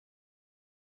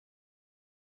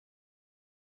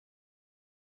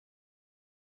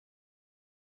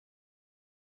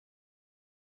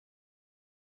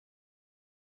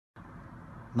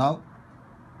Now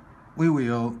we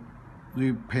will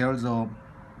repair the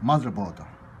motherboard,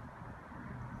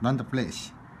 NAND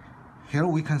Flash. Here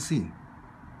we can see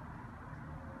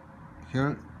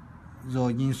here the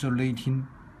insulating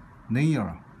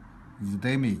layer is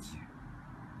damaged.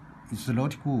 It's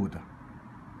not good.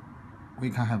 We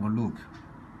can have a look.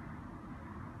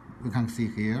 We can see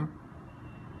here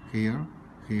is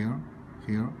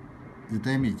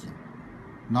damaged.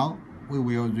 Now we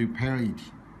will repair it.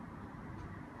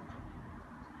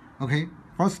 Okay,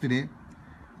 firstly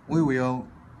we will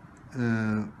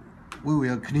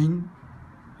clean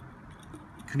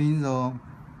the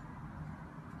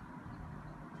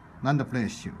NAND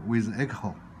Flash with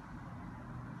alcohol.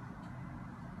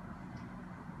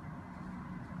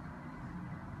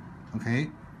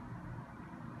 Okay.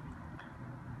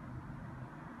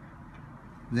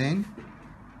 Then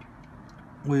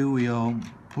we will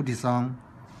put some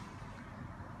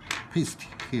paste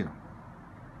here.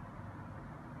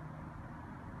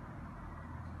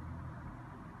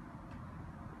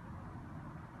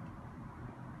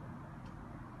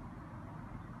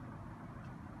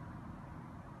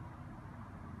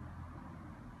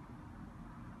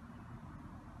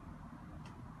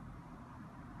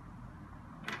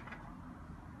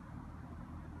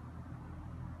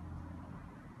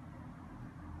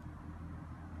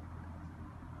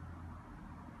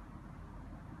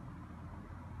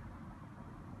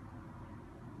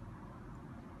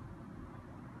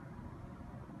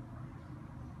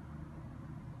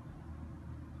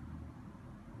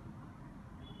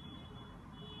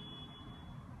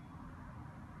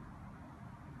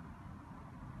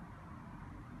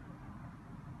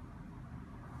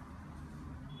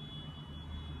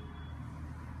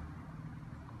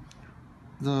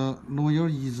 The layer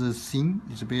is thin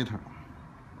is better.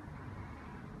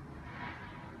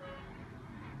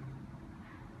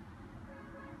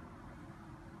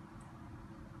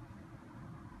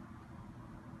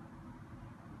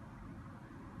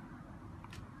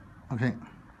 Okay.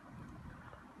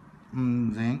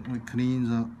 Then we clean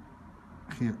the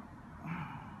here.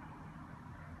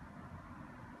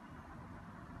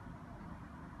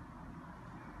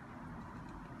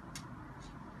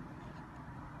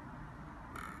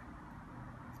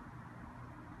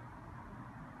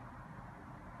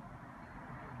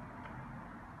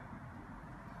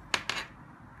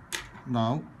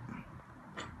 Now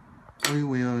we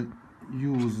will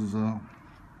use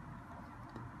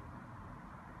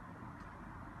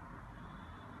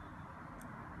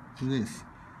this.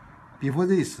 Before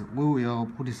this, we will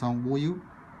put some oil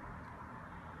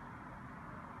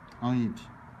on it.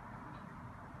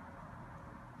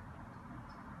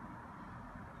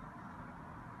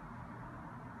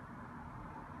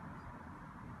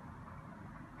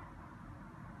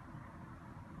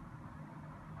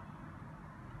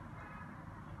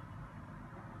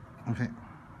 Okay.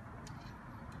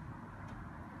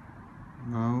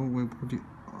 Now we put it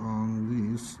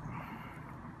on this.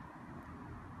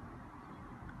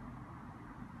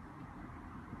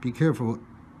 Be careful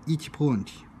each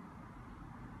point.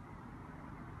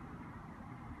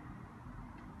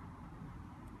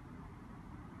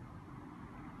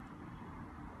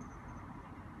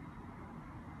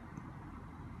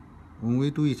 When we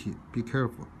do it, be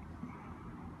careful.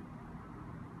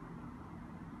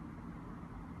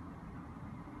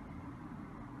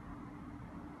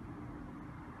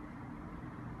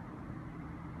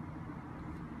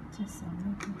 Just a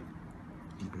little.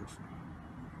 Be careful.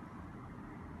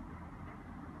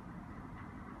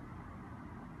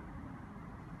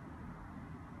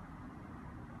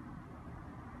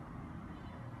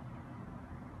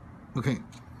 Okay,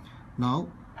 now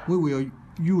we will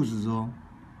use the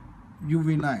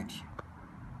UV light.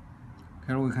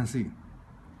 Here we can see.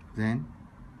 Then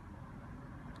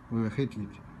we will hit it.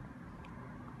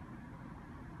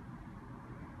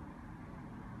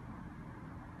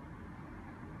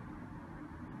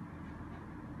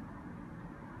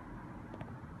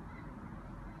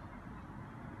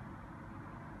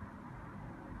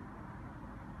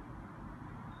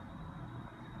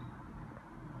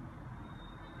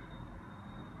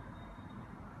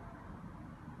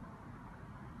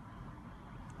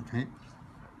 Okay.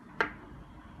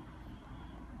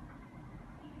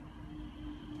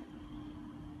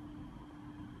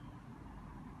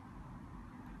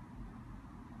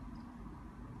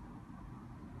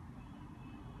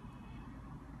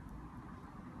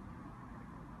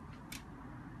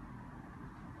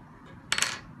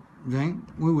 Then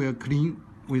we will clean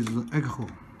with the alcohol.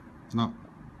 Now.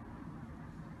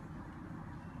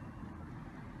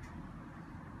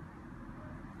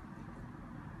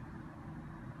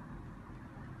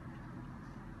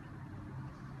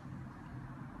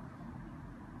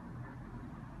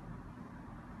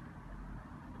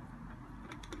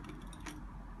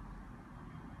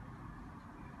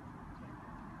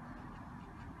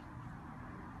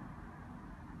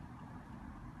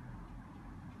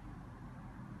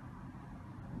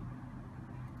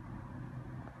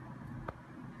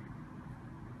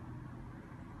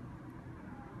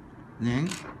 Then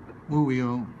we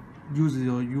will use the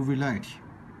UV light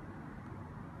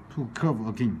to curve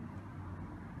again.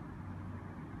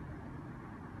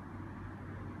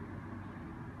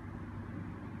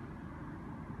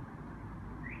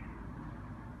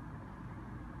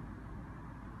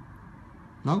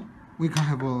 Now we can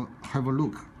have a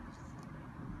look.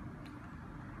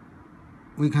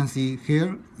 We can see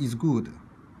here is good,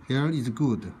 here is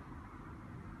good.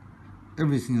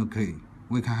 Everything okay.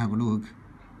 We can have a look.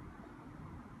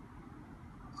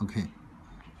 Okay.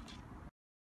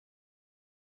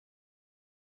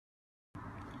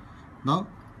 Now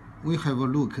we have a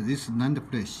look. This NAND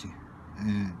Flash.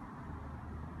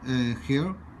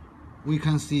 Here we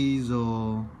can see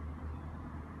the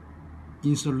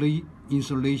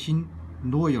insulation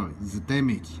layer is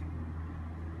damaged.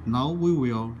 Now we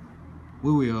will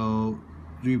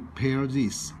repair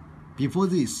this. Before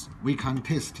this, we can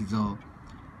test the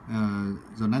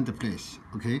NAND Flash.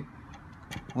 Okay,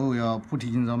 we will put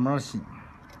it in the machine.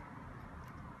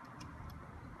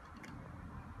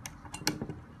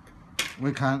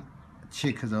 We can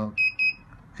check the.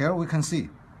 Here we can see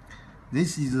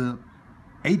this is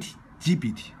 8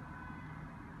 GB.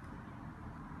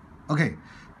 Okay,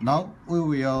 now we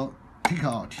will take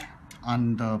out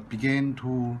and begin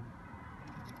to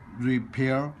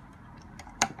repair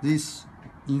this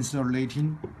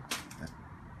insulating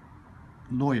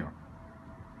layer.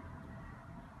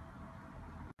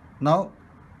 Now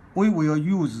we will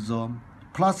use the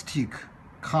plastic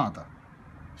card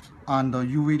and the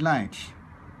UV light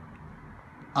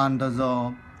and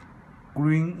the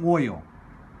green oil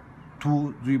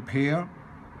to repair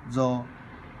the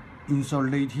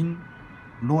insulating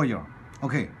layer.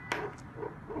 Okay,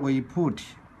 we put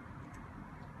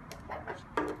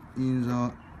in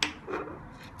the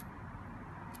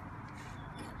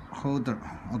holder.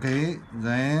 Okay,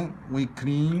 then we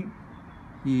clean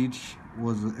it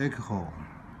with alcohol.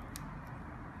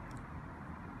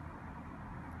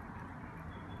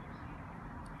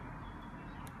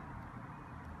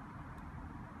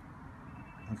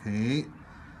 Okay,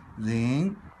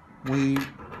 then we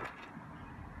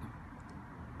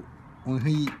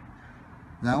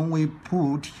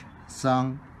put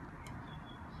some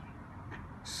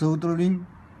soldering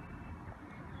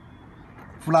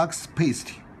flux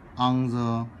paste on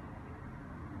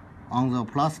the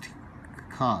plastic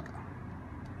card.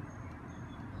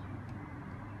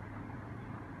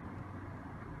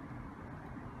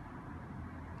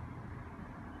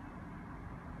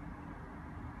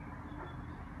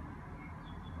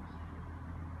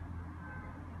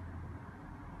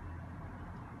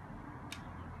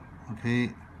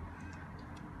 Okay,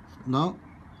 now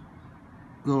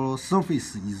the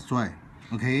surface is dry.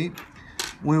 Okay,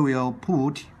 we will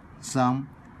put some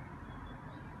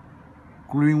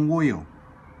green oil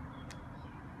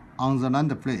on the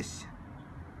NAND Flash.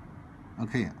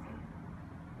 Okay.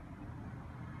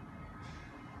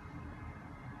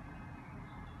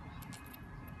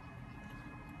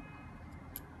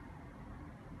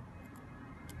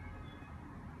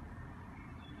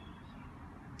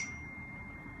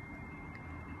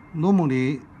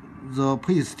 Normally, the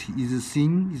paste is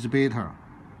thin is better.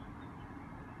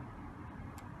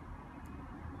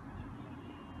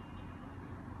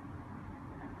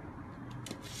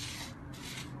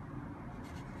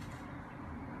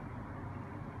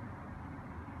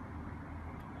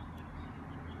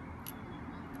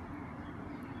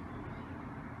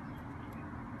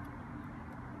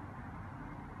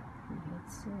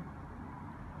 Let's see.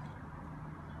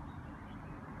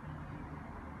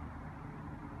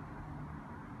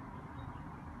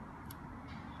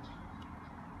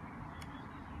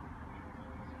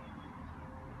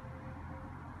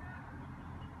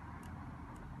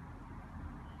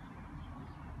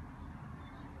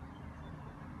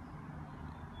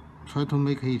 Try to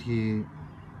make it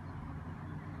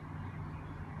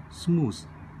smooth.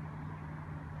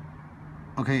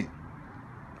 Okay.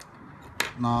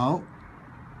 Now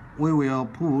we will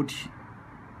put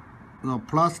the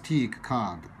plastic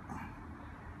card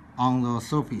on the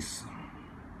surface.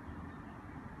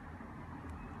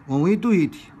 When we do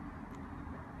it,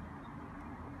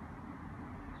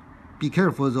 be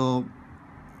careful the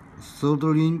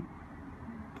soldering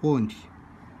point.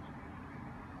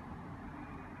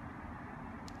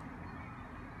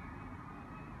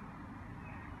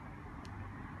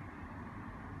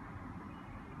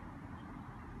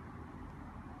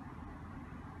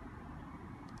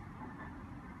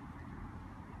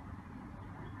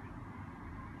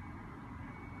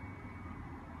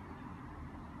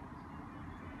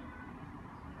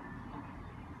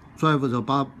 Drive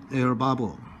the air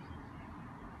bubble.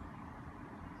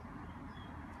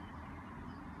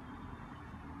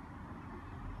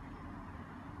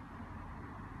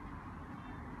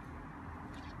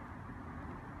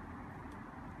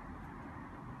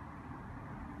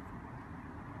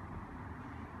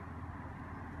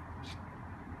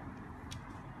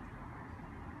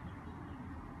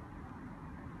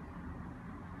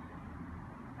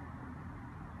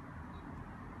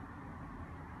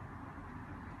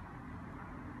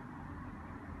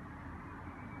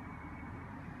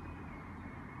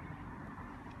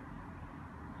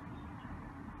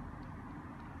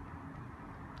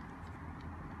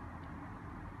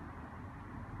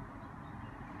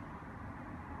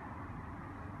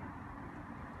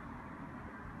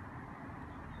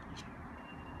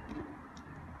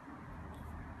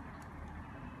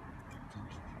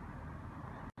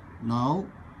 Now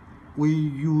we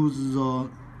use the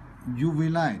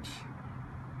UV light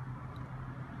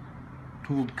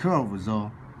to curve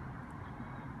the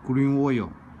green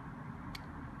oil.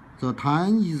 The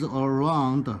time is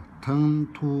around 10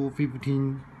 to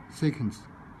 15 seconds.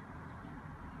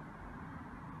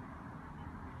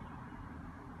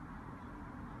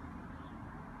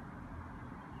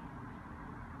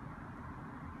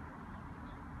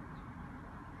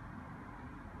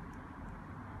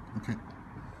 Okay.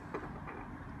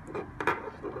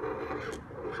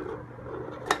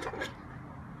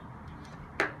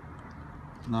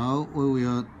 Now we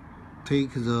will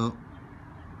take the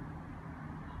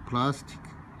plastic.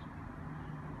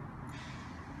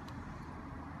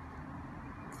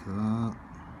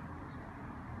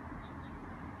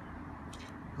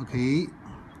 Okay.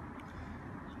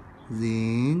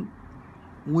 Then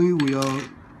we will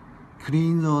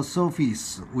clean the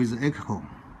surface with alcohol.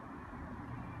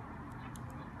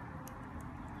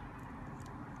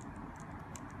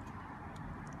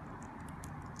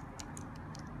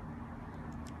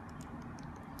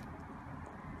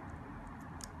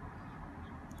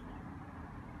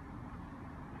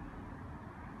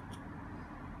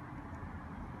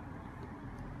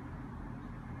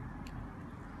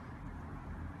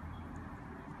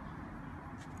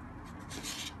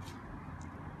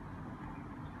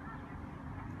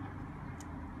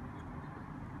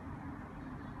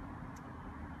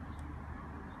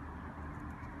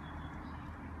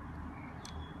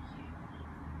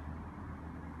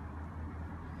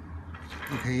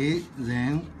 Okay,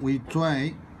 then we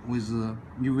dry with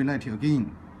UV light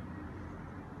again.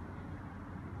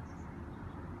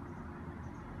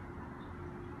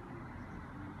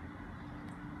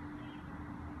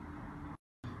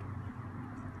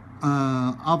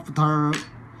 After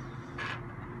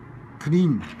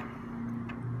clean,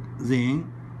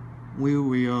 then we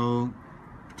will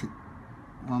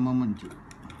one moment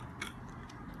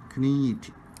clean it.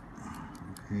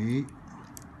 Okay,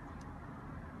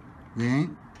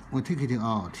 then we take it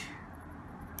out.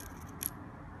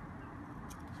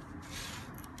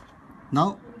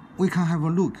 Now we can have a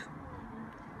look.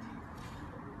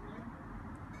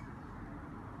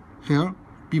 Here,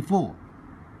 before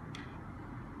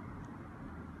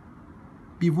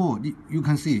you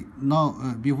can see now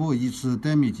before it's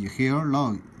damaged here.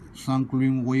 Now some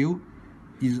green oil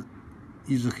is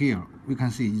here. We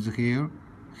can see it's here,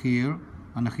 here,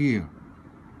 and here.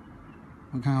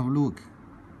 We can have a look.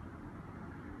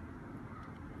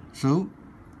 So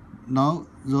now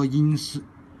the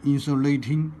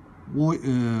insulating oil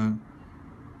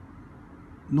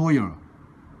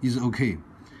is okay.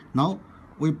 Now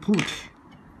we put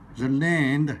the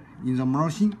NAND in the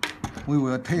machine. We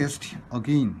will test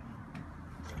again.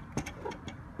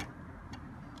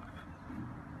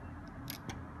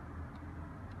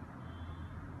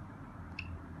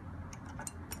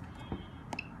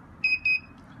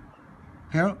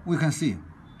 Here we can see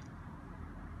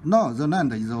now the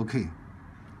NAND is okay.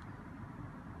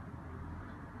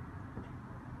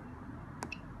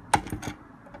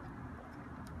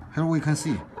 Here we can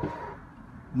see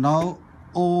now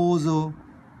all the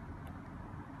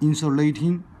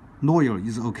insulating oil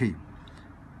is okay.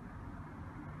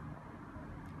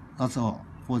 That's all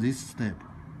for this step.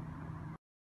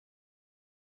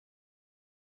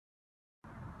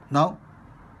 Now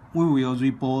we will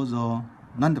reball the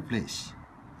NAND Flash.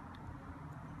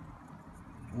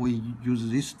 We use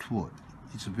this tool.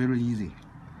 It's very easy.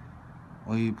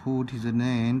 We put the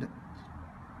NAND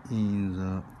in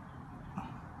the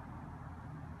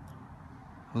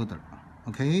holder.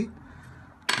 Okay.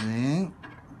 Then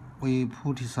we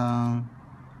put some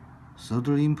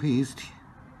soldering paste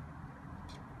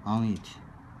on it.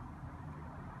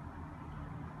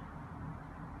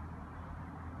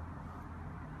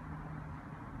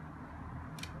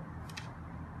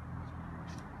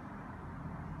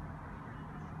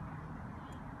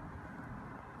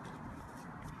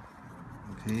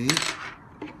 Okay,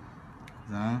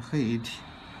 then heat.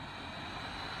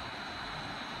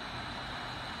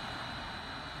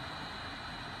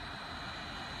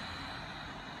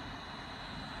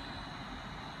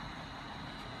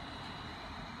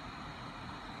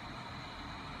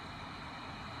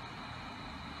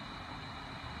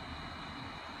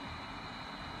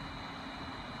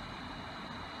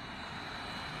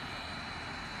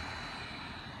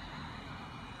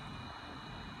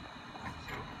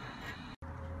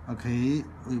 Okay,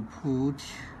 we put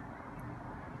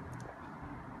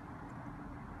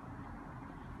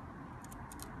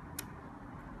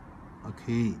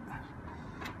okay,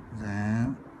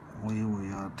 then we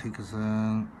will take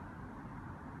some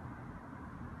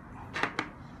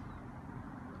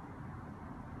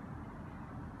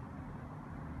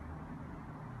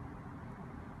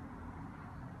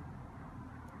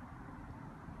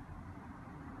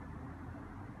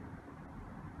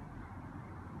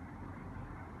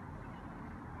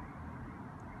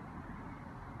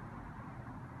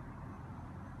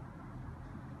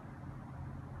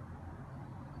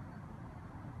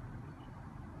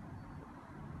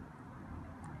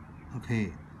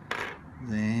Okay,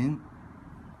 then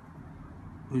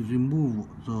we remove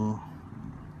the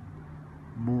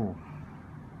ball.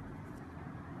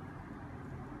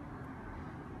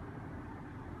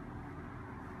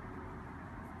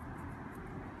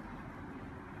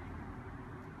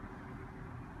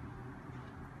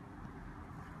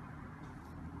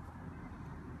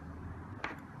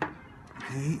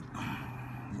 Okay,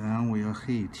 then we'll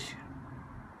heat.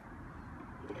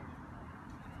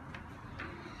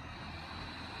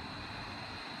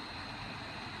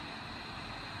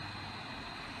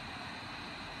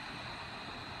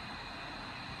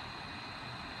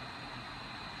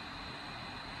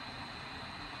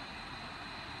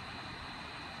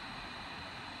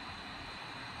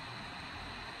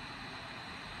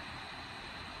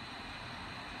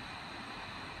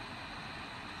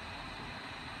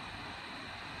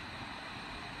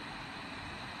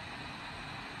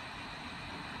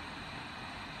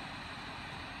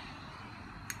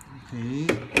 Okay,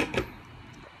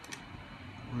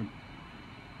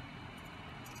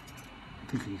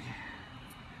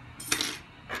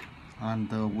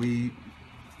 and we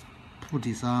put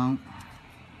it on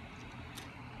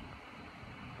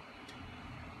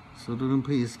soldering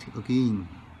paste again.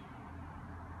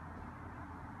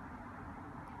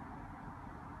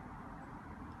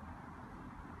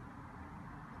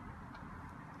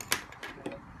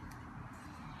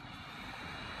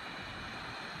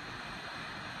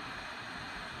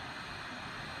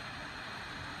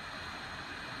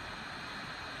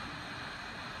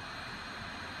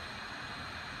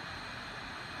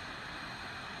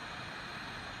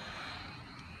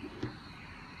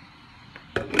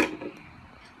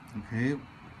 Okay,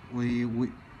 we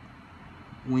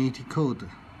when it cool,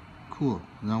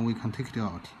 then we can take it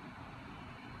out.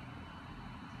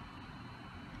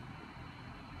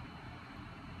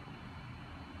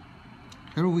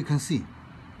 Here we can see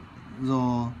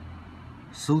the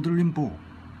soldering ball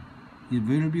is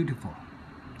very beautiful,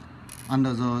 and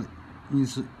the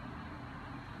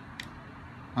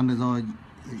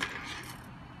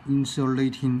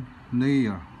insulating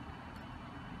layer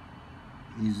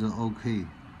is okay.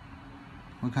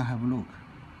 We can have a look.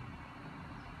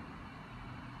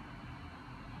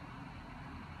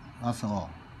 That's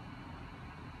all.